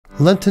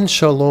Lenten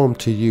Shalom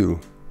to you.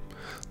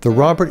 The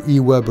Robert E.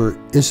 Weber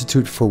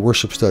Institute for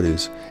Worship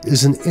Studies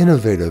is an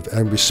innovative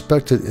and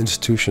respected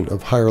institution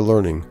of higher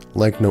learning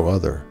like no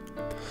other.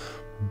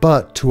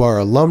 But to our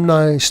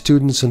alumni,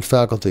 students, and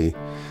faculty,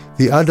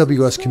 the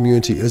IWS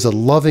community is a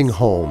loving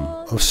home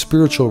of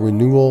spiritual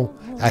renewal,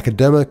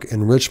 academic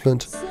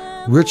enrichment,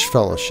 rich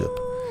fellowship,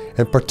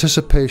 and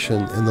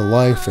participation in the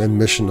life and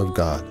mission of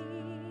God.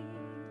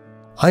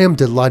 I am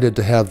delighted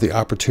to have the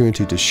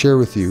opportunity to share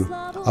with you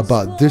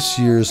about this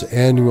year's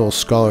annual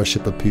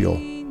scholarship appeal.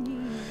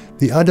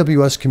 The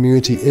IWS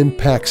community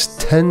impacts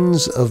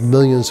tens of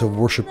millions of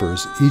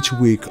worshipers each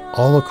week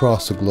all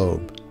across the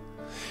globe.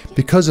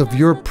 Because of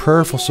your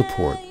prayerful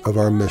support of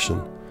our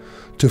mission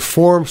to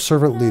form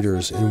servant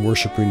leaders in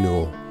worship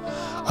renewal,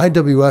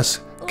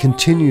 IWS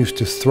continues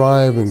to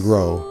thrive and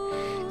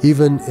grow,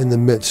 even in the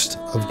midst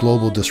of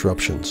global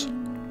disruptions.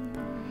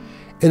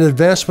 In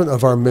advancement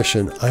of our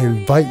mission, I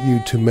invite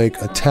you to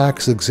make a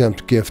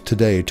tax-exempt gift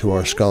today to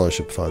our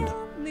scholarship fund.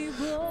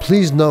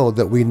 Please know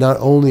that we not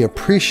only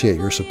appreciate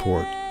your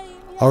support,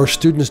 our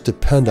students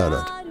depend on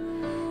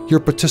it.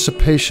 Your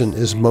participation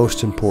is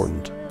most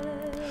important.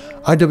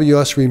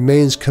 IWS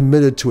remains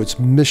committed to its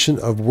mission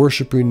of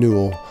worship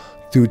renewal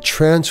through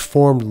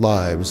transformed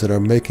lives that are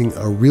making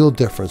a real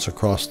difference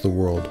across the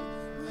world.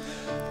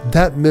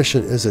 That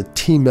mission is a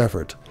team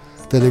effort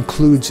that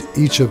includes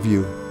each of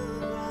you.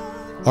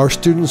 Our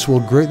students will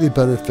greatly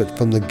benefit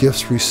from the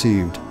gifts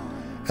received,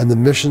 and the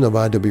mission of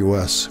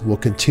IWS will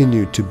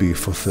continue to be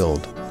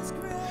fulfilled.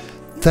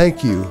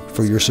 Thank you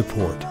for your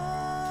support.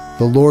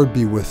 The Lord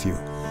be with you.